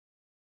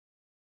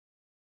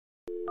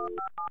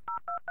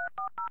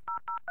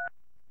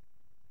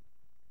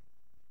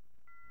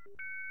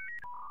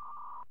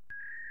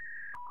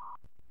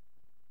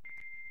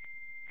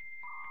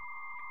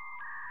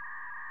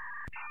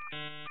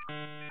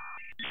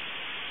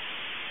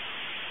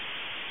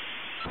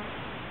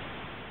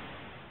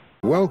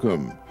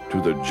Welcome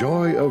to the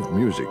Joy of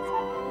Music.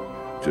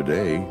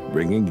 Today,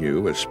 bringing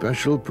you a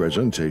special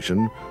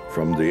presentation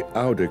from the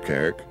OUDE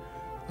KERK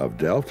of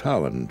Delft,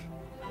 Holland,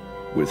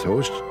 with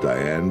host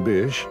Diane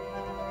Bish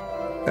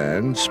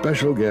and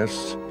special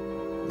guests,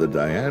 the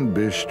Diane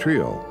Bish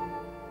Trio.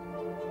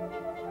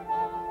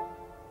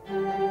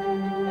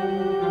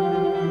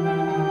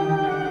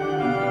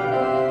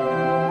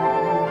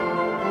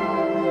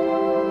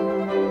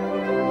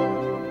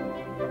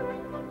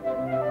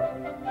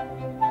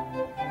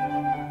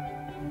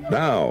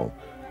 Now,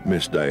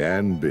 Miss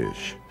Diane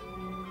Bish.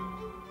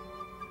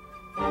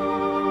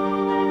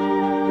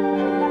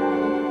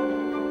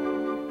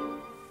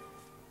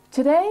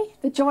 Today,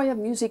 the Joy of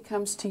Music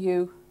comes to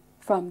you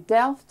from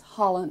Delft,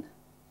 Holland.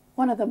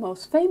 One of the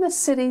most famous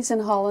cities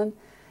in Holland,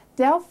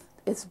 Delft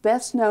is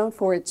best known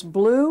for its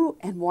blue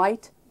and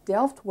white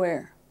Delft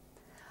ware.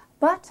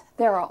 But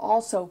there are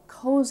also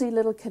cozy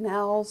little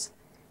canals,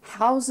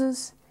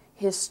 houses,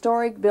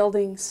 historic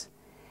buildings,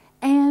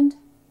 and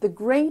the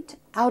great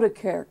OUDE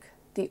KERK,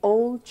 the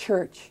old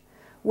church,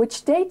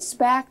 which dates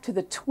back to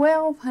the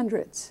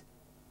 1200s.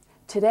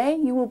 Today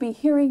you will be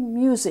hearing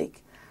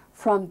music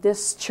from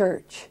this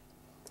church.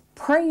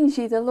 Praise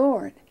ye the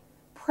Lord.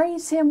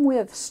 Praise him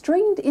with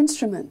stringed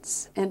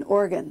instruments and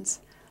organs.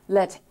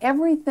 Let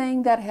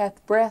everything that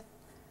hath breath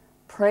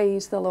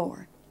praise the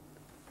Lord.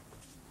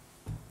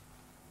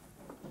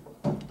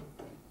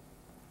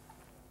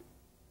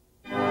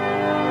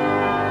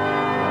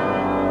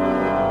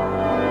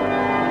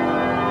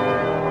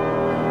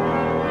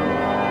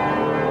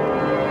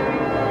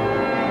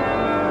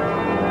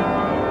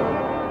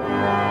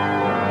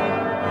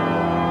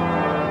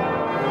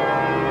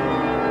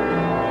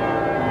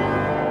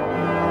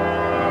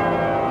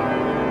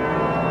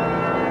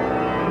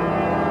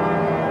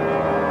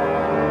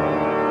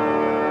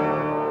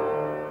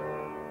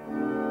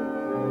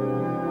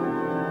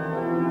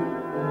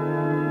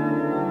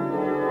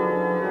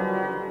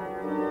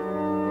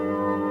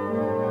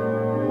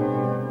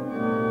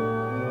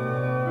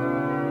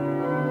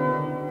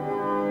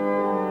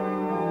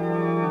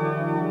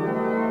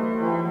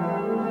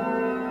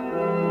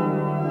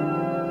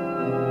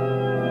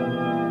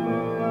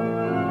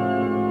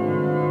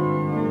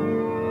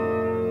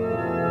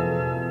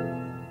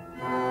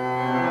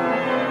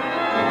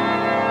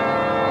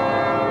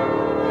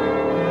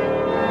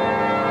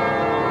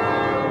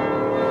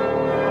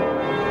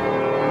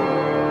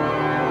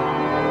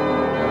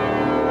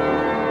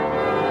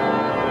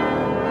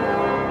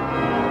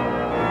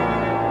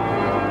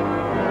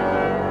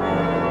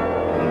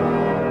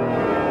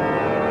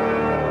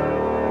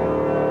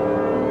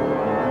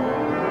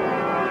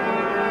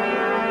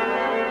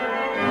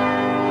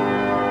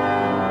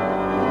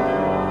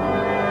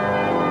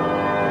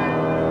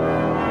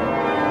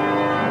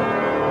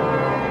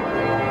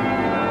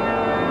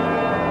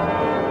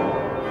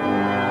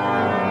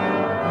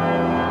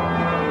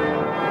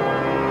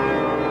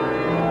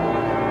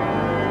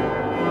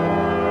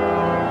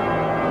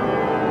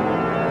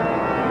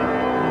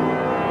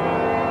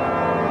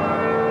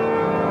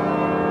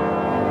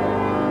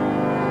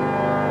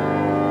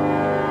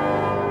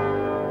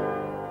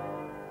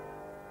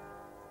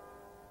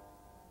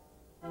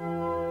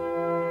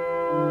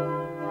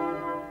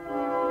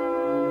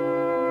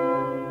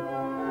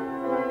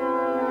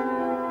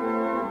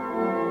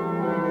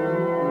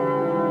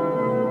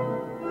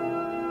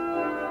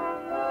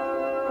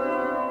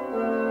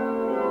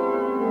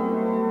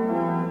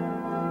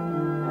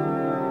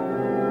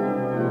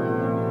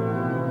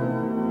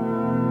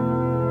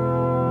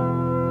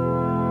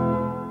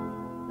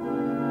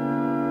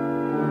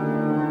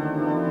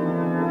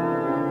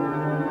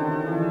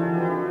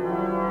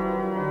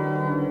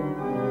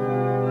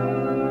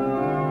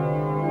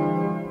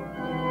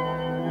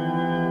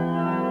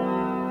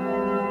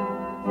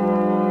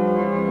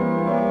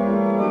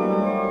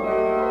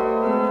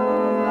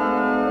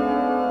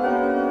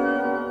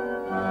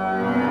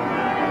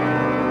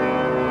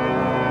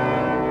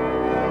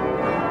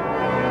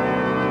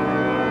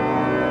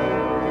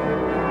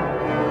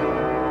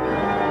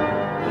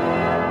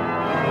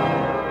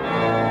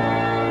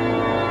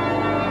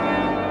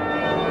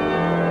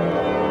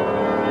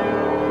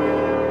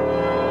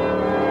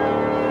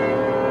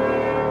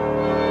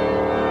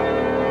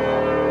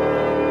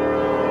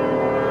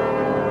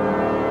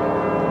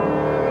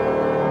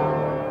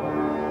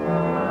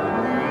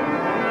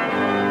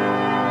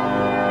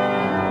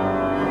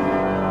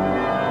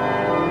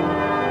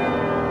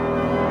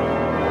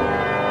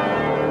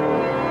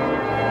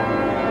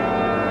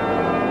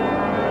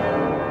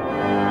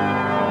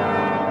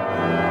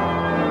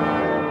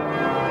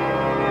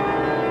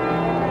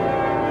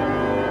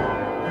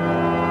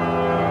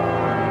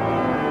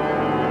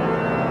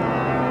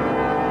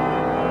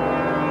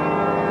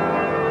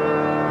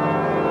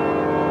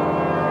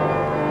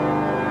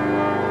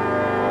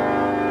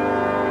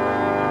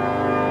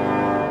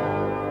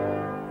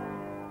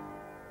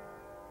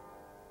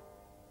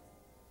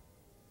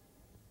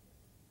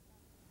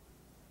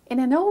 In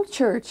an old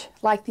church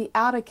like the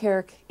OUDE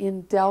KERK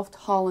in Delft,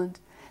 Holland,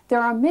 there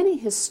are many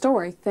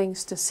historic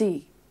things to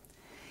see.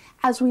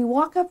 As we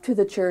walk up to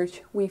the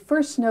church, we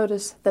first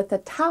notice that the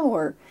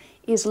tower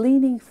is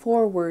leaning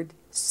forward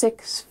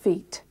 6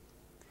 feet.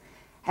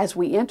 As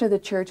we enter the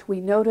church, we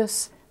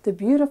notice the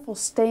beautiful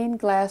stained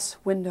glass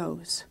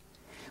windows.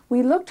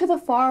 We look to the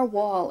far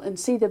wall and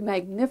see the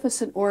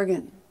magnificent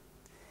organ.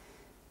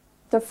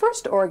 The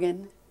first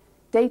organ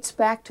dates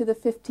back to the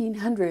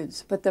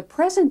 1500s, but the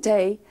present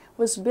day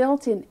was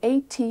built in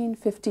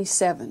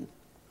 1857.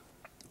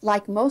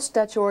 Like most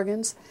Dutch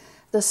organs,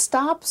 the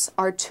stops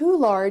are too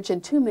large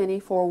and too many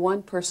for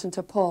one person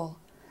to pull,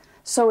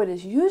 so it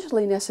is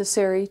usually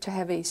necessary to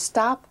have a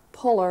stop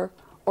puller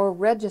or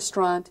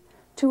registrant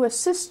to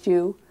assist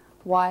you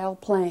while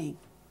playing.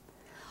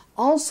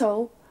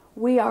 Also,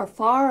 we are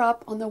far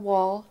up on the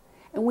wall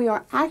and we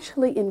are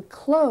actually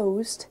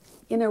enclosed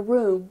in a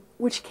room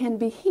which can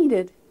be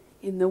heated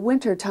in the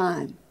winter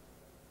time.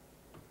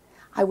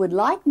 I would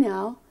like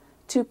now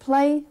to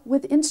play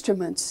with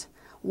instruments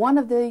one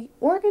of the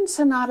organ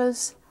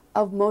sonatas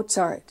of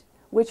Mozart,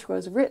 which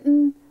was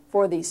written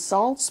for the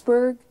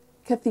Salzburg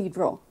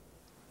Cathedral.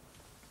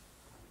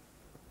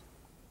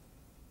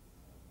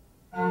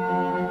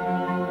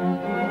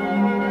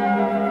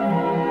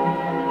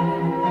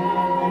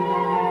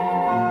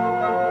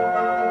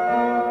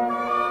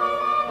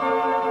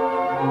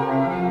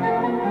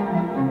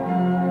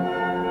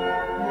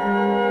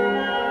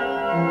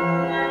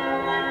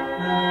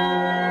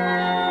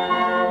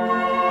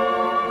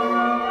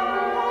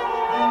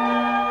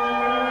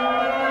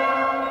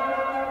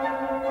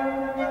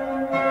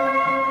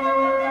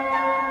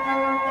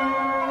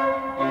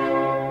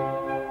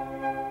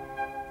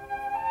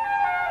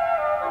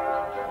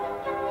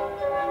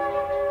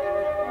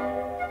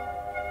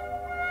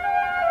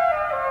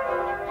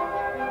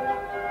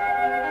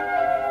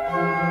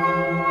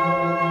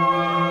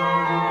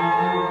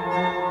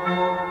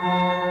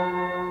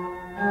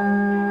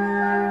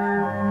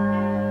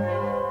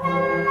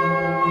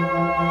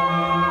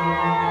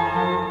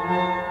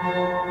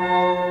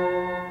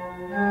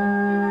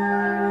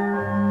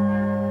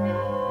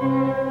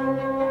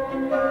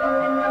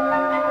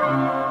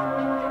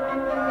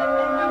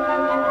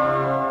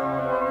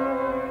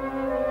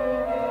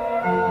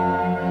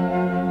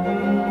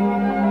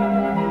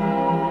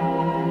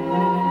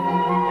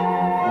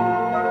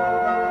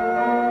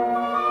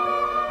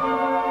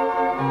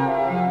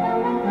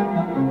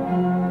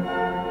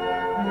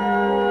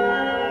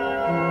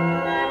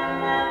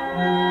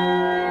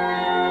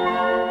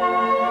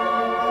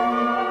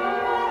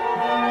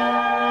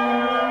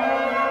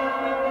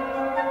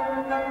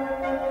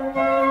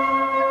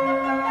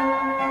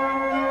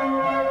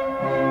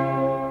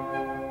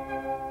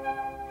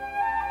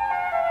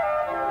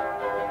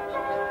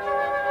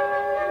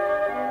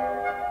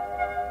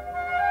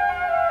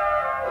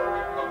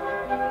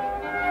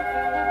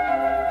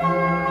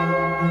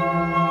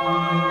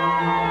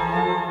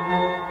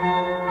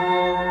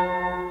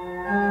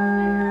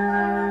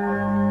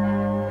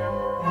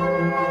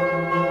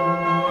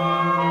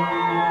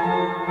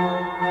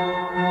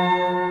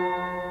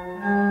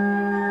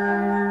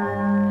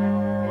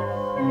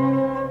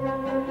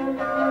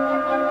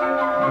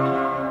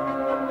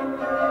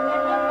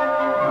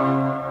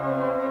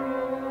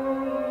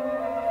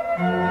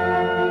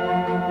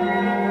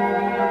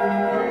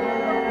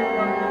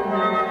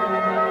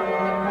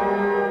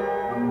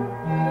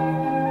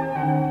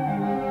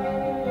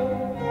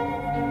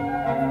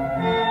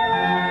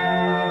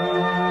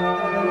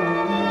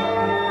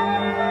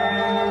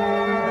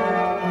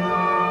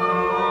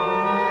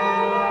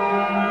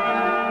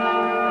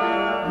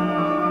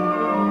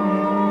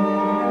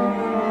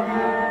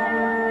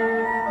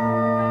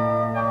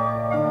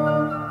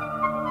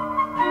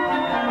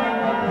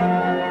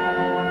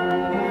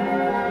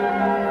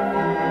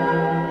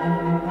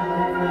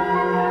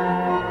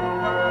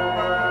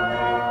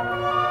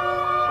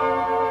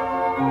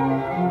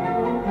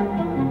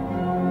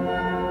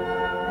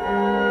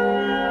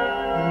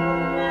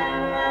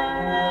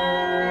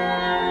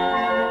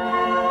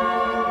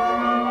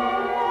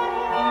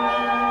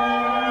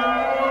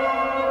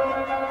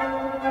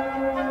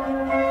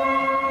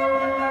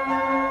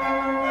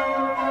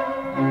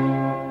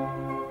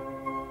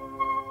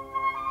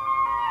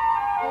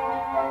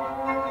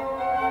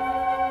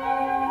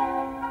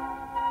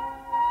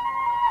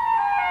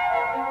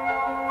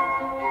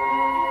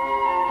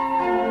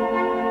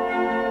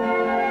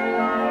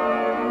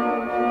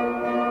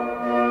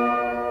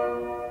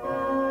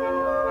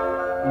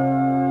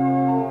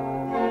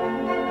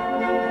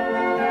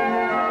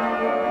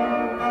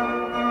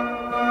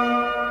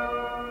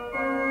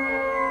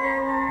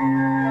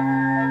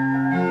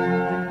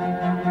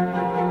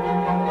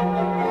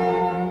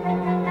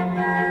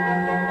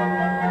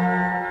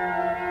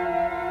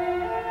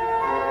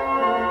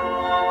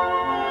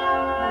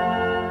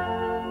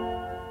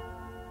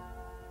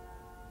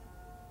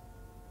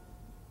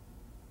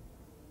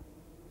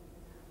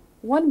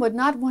 One would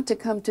not want to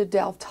come to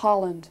Delft,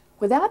 Holland,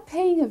 without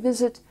paying a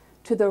visit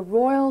to the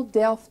Royal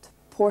Delft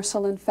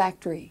Porcelain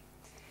Factory.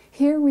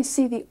 Here we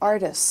see the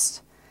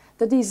artists,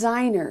 the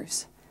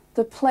designers,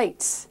 the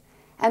plates,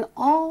 and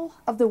all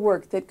of the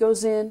work that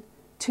goes in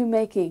to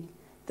making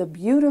the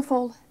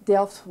beautiful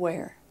Delft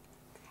ware.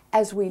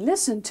 As we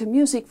listen to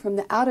music from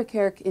the Oude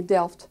Kerk in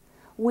Delft,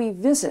 we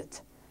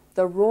visit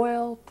the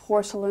Royal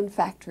Porcelain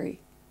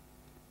Factory.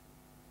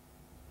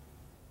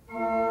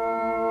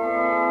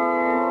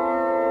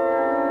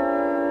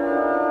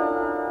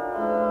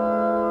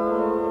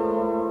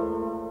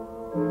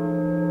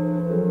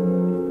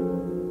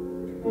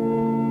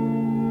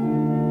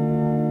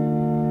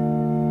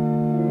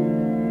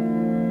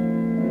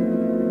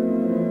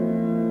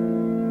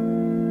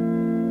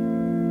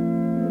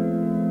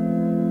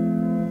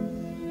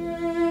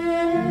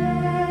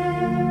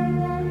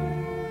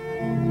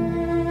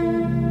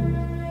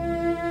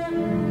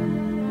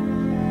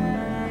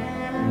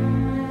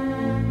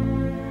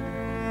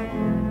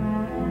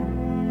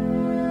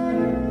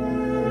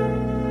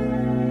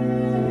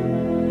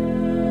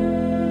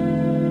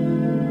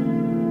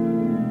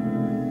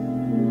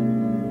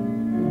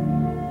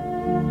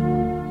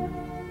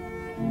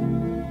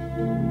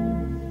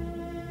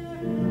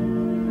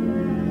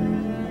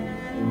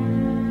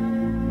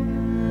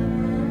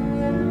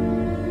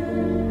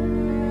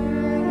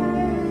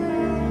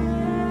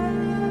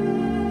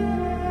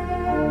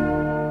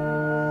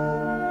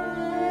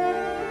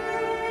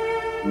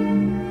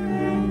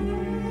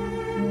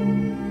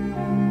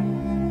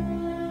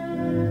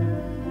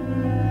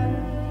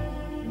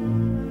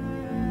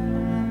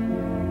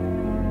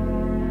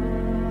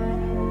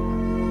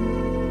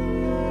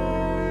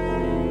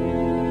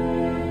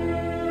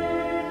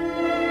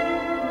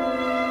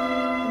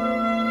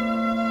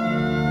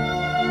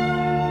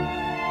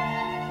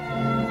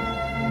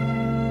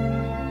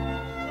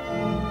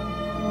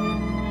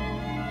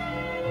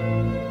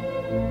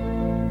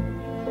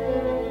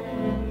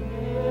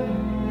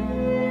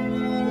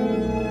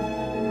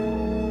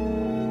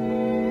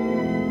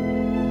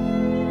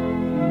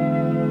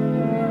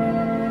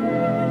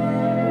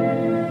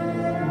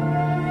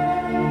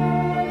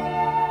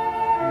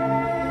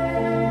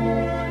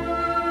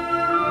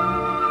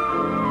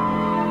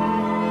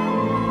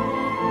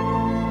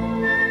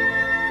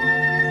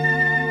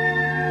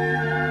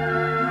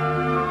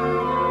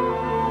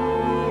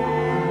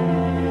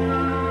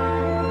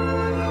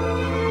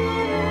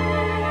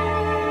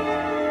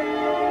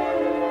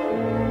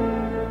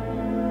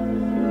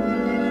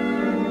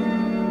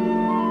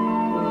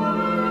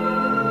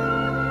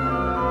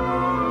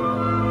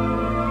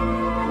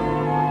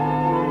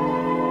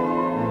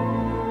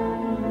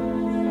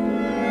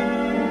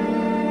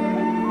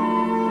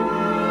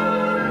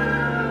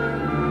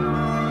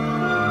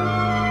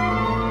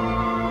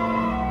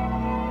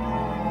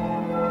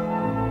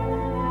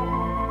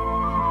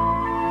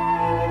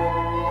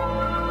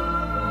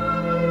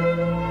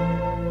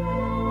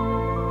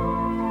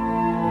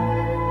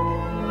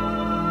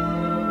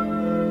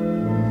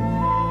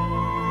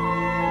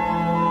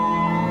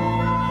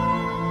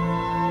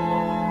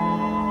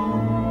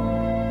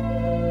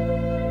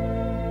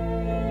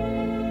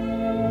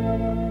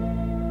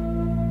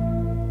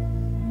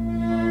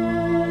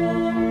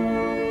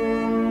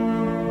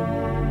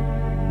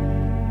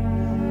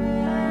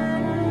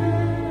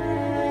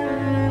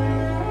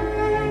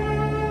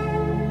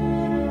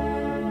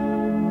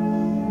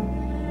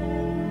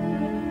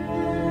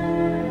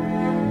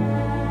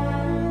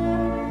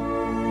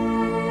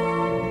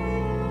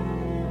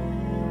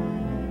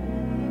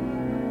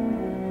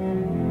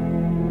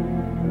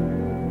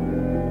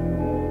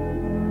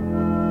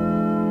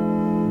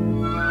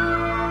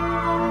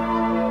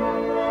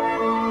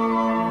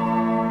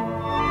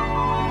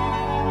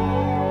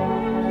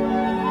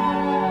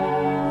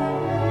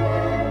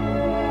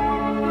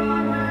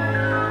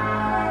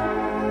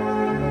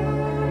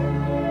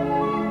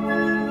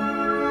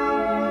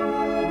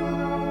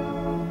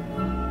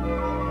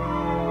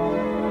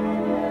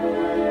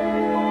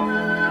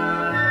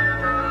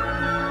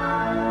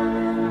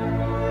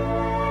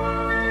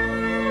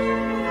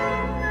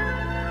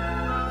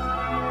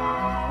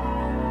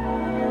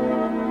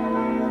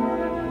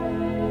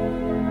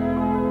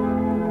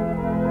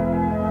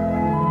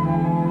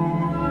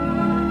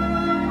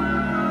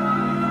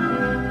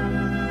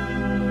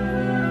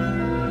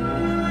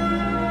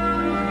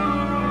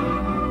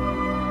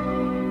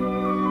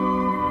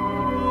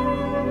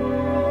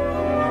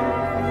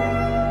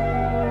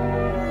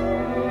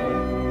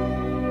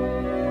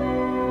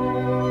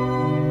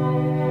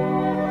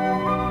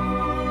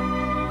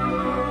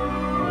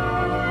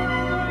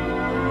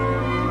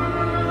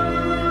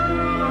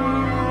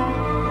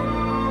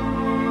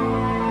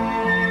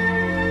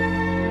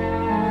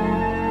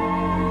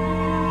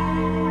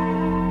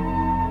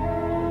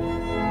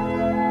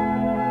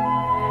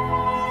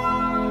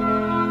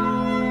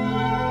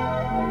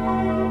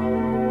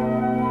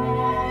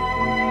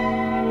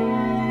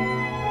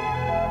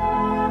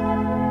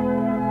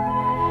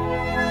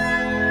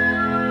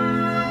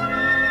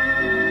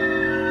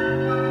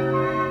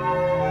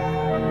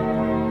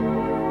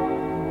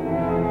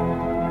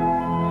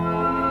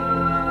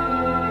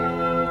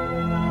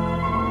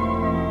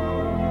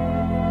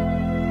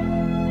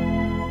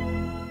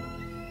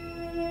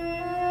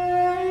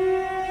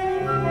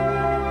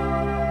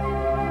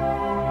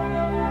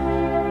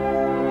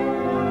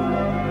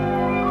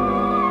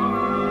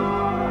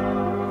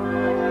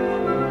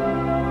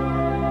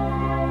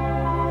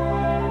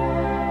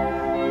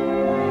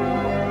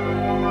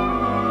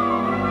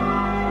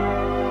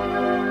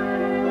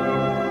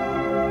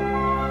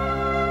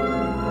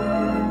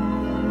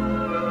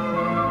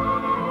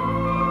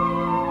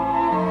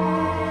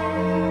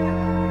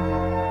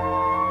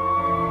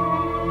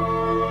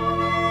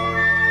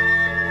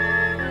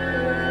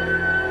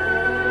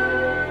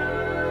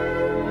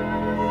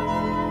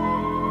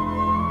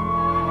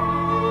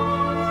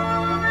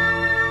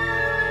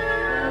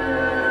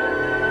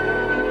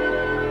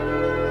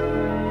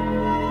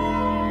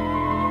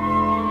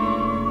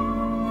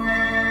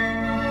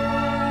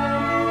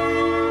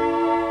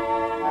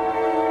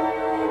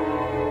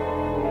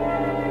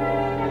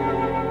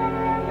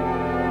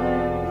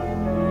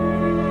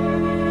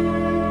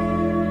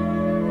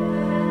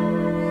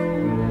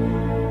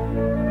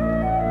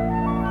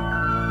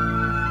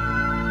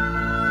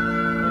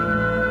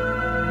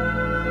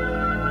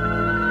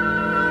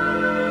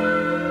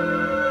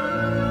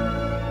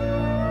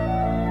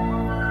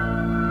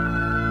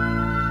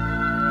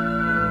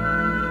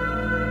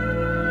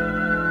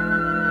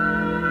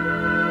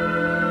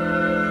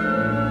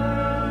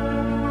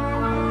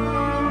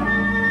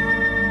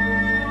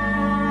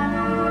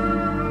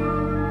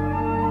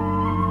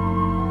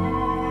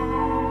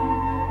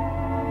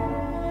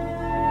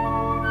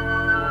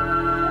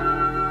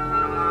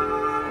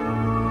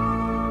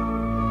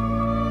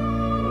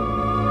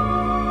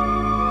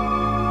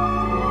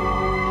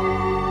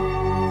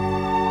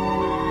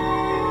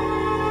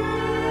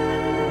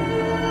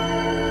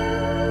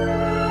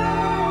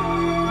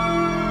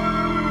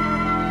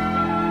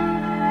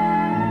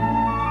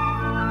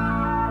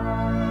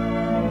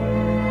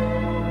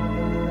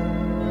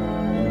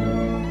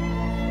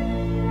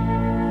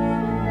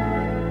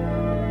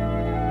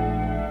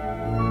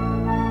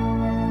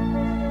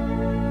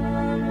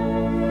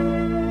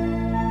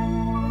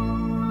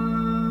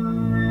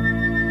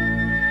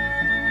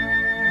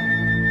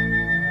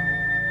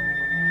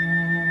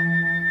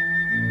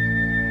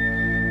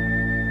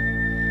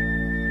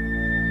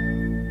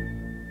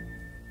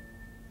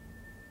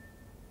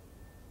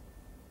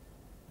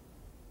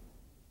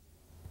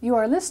 You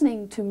are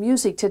listening to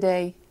music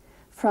today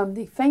from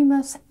the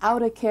famous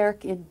OUDE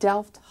KERK in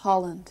Delft,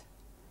 Holland.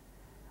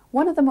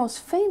 One of the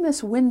most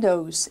famous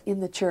windows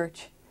in the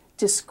church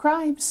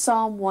describes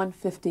Psalm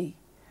 150,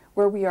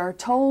 where we are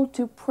told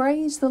to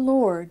praise the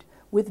Lord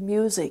with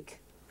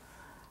music.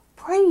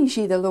 Praise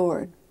ye the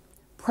Lord.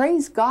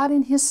 Praise God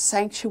in His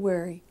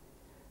sanctuary.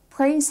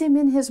 Praise Him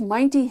in His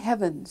mighty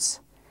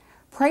heavens.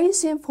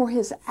 Praise Him for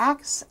His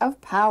acts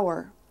of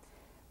power.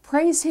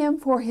 Praise Him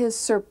for His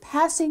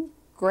surpassing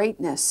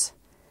greatness.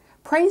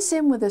 Praise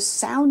Him with the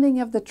sounding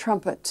of the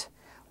trumpet,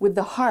 with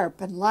the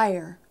harp and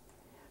lyre.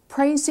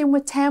 Praise Him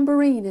with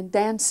tambourine and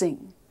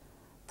dancing.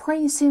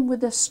 Praise Him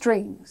with the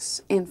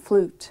strings and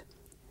flute.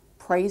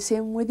 Praise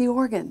Him with the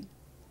organ.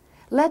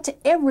 Let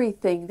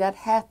everything that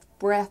hath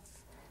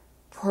breath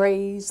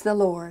praise the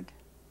Lord.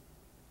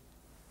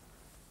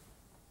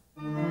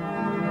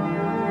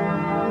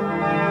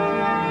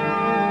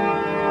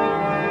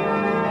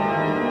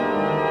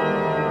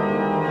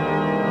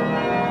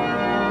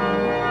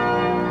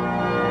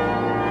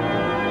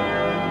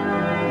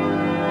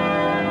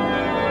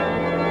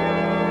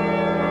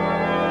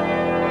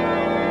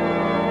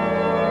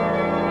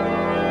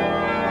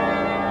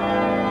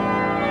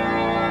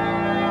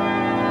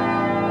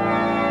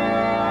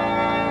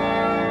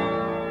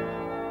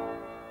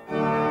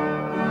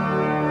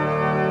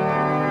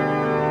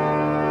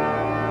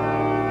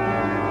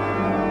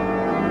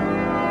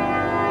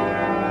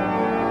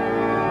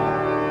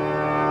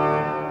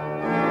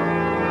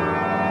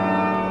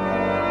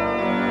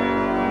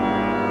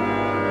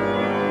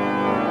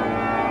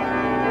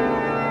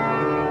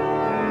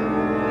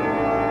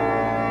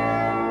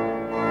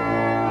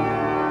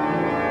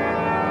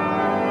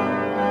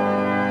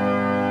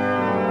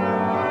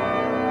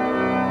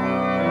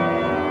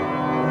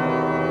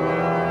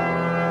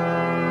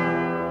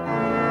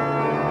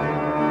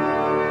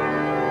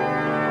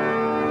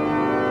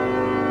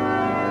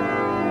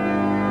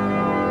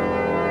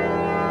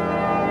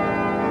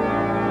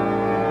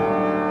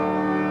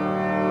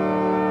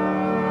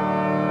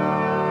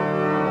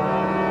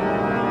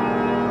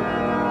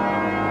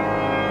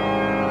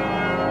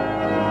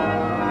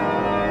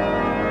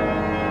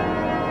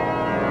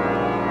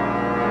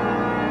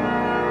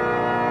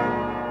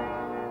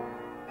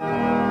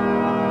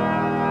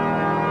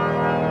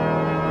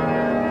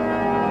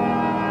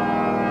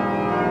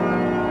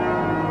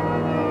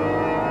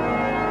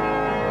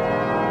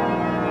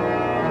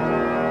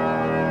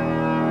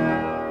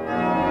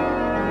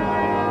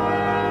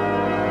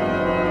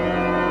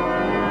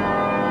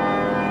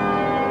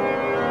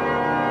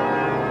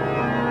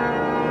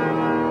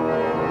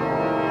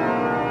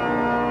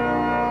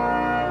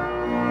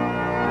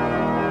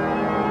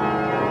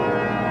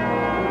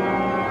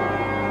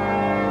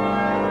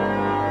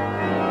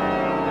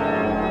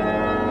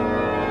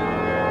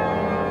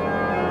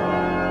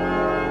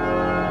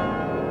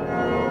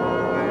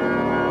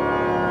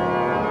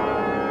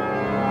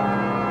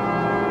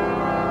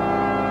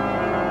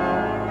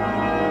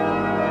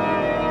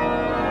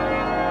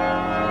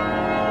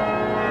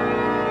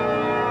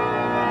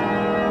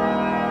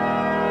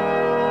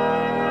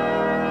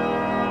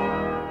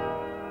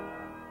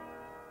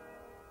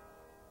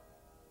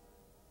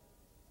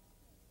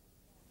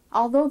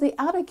 Although the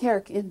OUDE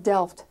KERK in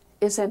Delft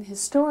is an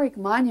historic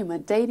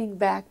monument dating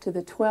back to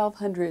the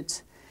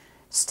 1200s,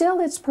 still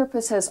its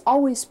purpose has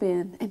always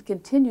been and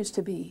continues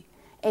to be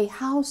a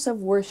house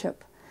of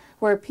worship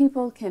where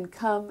people can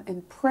come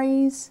and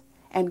praise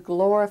and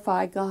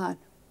glorify God.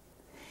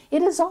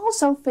 It is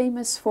also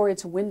famous for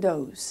its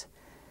windows,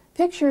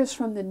 pictures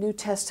from the New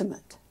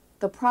Testament,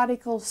 the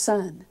prodigal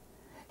son,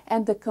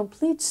 and the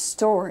complete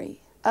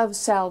story of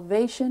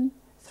salvation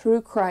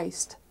through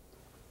Christ.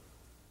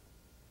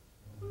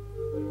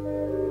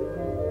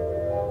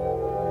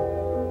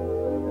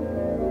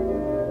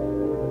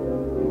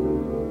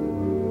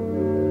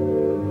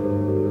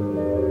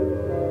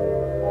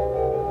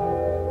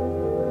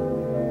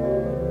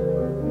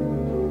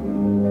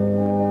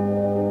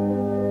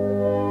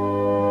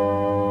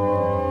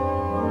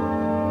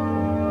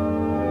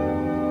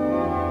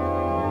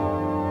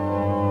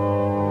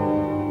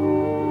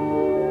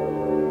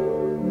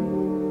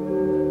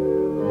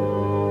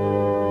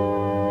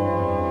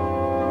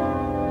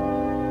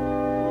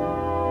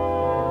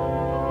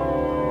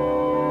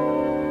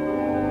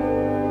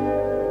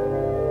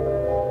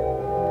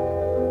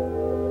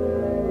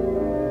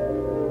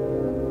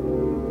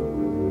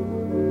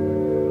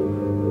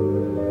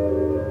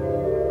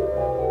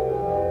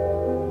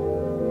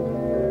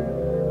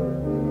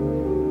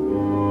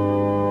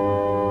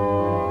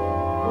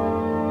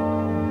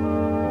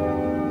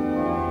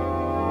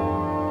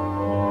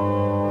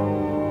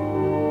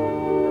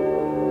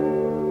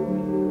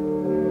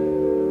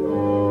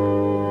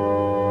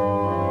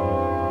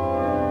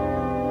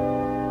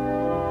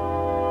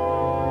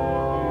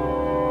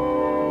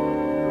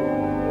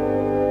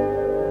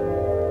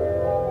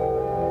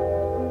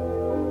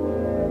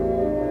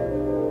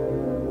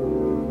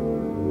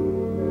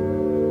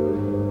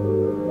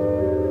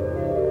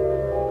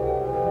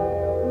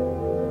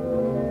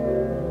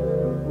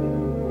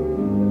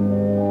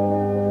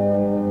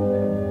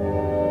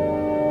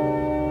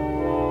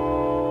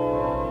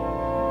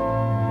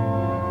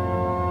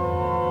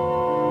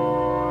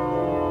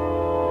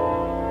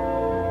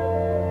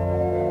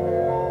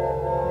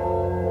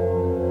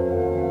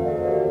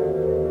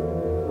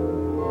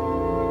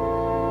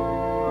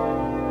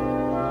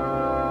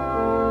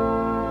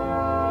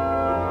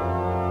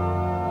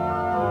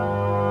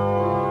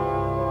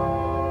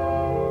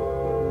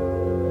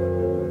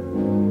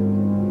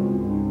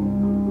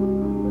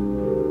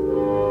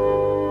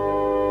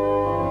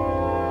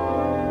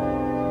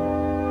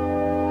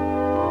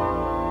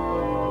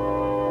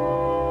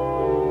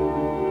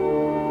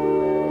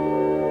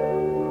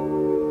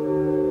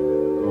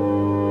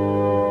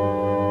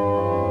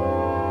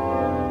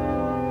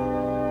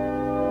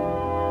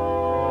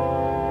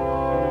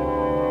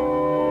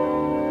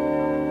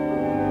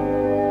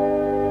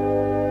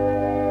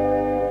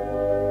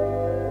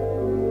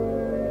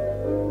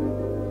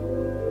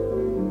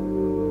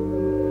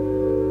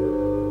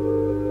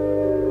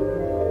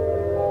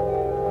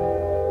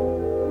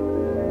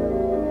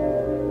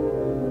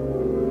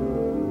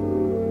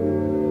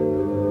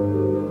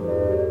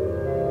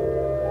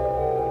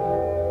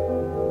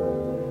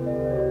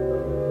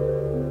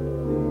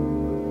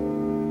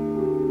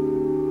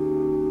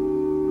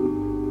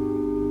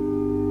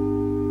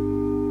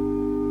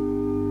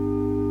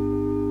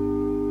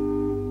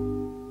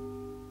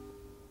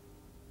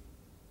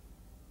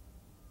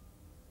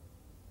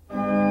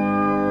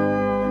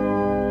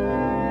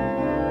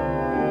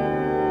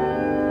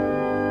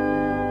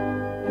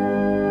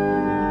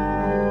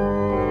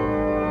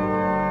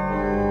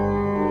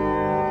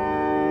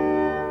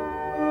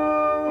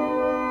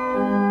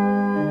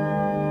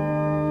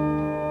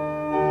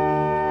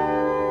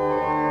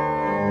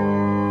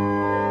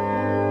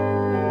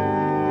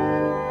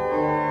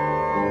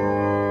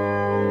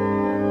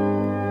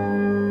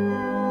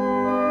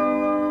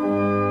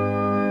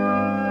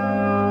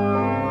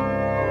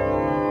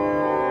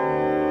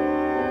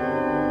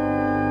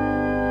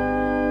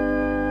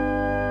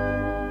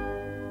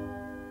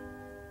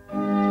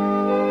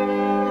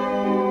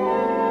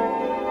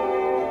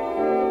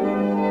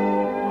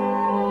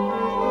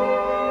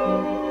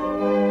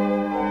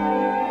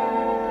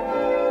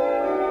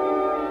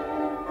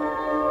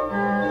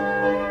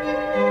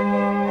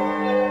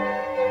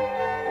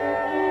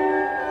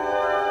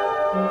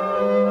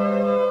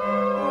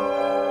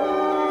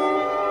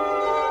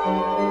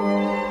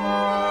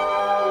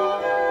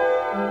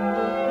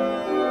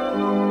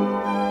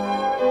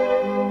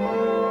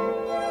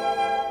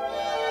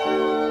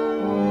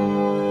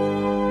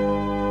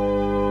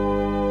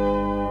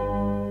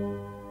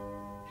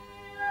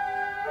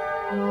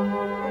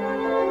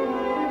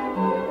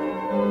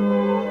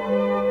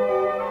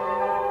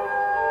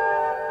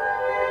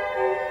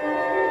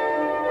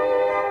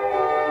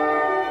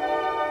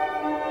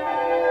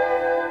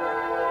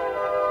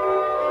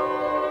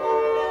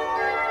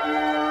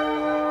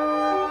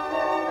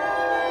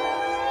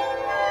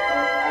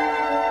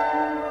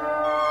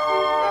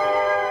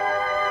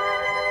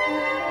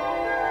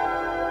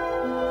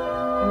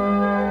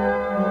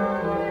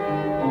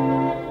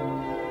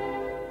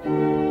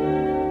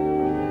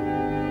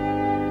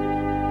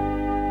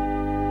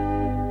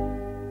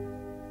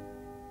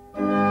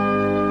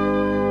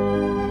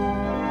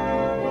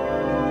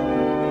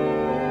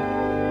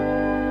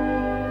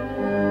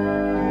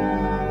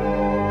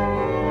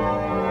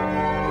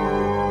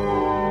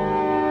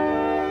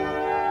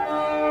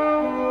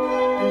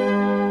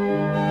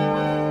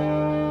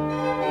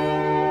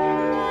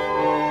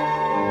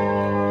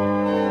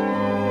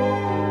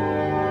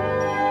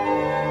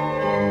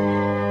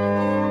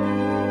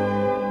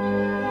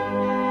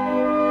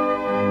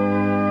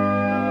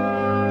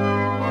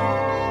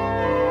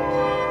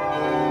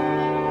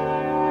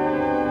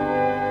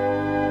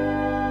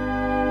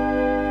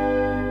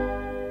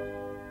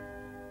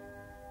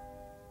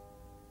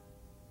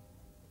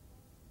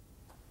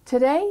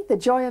 Today, the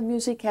joy of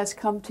music has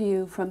come to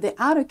you from the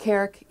OUDE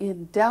KERK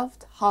in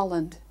Delft,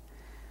 Holland.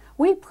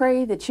 We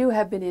pray that you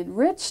have been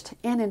enriched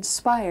and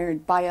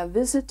inspired by a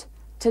visit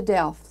to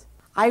Delft.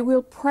 I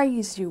will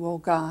praise you, O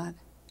God.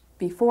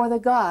 Before the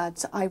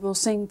gods I will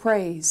sing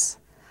praise.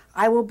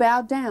 I will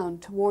bow down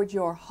toward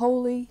your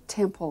holy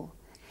temple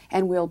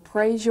and will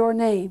praise your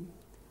name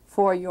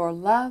for your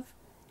love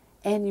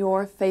and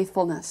your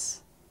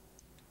faithfulness.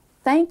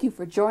 Thank you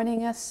for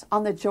joining us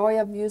on the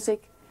Joy of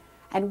Music,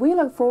 and we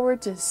look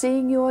forward to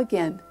seeing you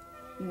again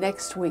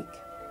next week.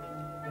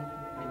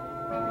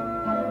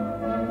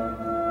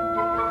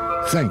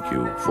 Thank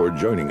you for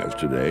joining us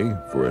today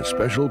for a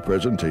special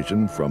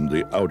presentation from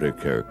the OUDE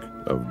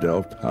KERK of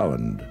Delft,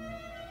 Holland.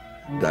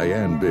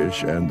 Diane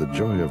Bish and the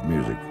Joy of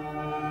Music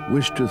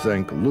wish to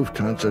thank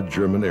Lufthansa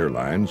German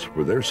Airlines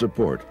for their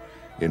support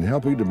in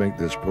helping to make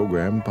this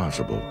program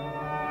possible.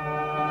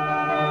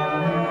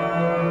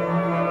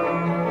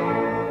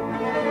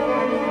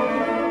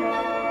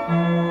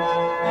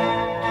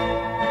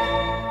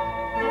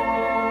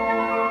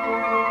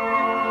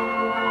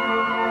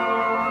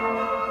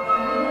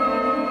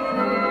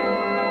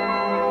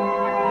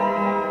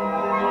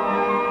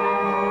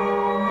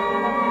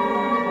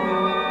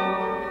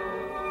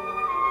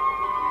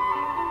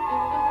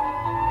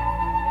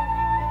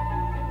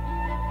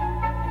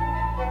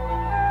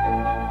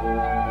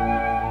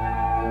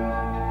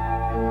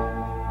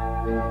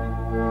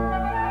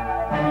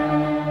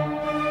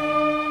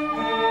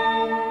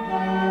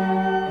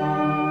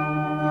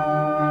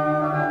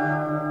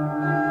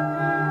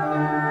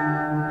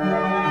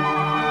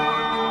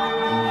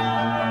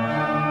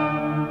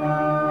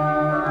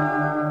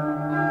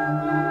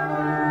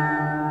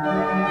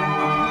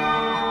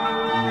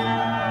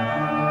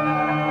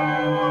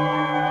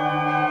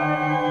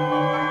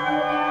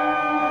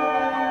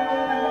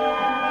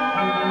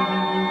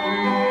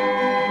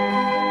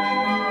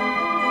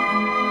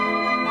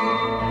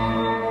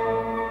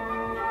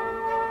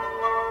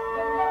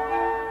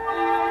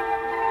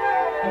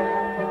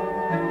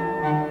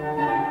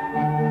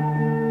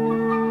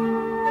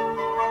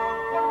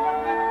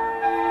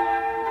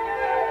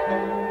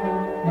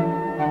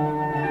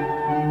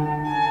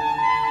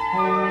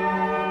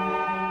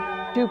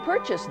 To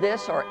purchase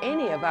this or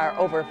any of our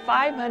over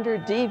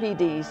 500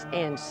 DVDs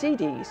and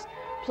CDs,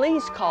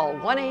 please call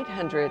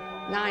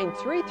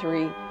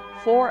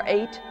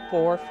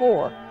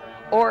 1-800-933-4844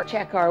 or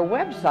check our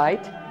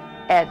website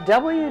at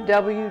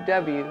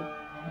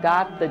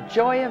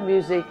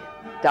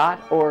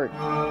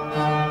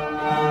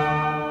www.thejoyofmusic.org.